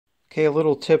Okay, a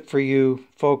little tip for you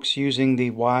folks using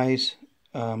the Wyze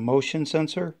motion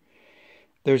sensor.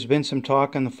 There's been some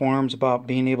talk on the forums about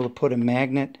being able to put a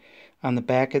magnet on the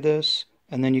back of this,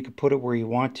 and then you can put it where you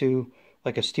want to,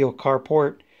 like a steel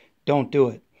carport. Don't do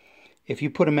it. If you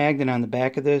put a magnet on the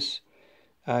back of this,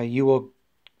 you will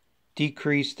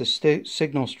decrease the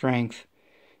signal strength,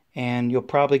 and you'll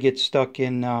probably get stuck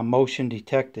in motion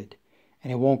detected,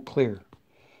 and it won't clear.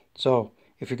 So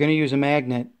if you're going to use a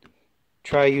magnet,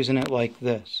 try using it like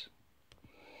this.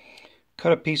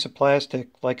 Cut a piece of plastic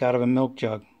like out of a milk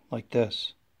jug, like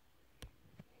this.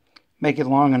 Make it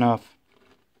long enough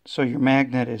so your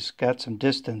magnet has got some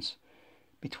distance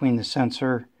between the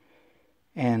sensor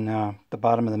and the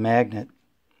bottom of the magnet.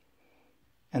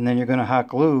 And then you're going to hot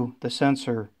glue the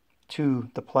sensor to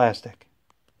the plastic,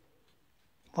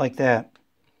 like that.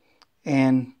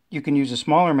 And you can use a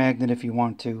smaller magnet if you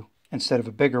want to, instead of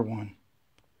a bigger one.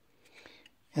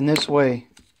 And this way,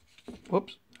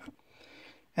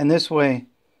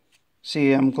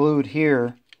 see, I'm glued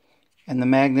here and the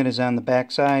magnet is on the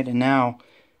back side, and now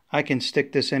I can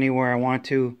stick this anywhere I want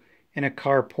to, in a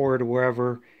carport or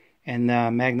wherever, and the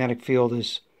magnetic field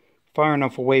is far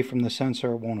enough away from the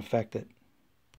sensor it won't affect it.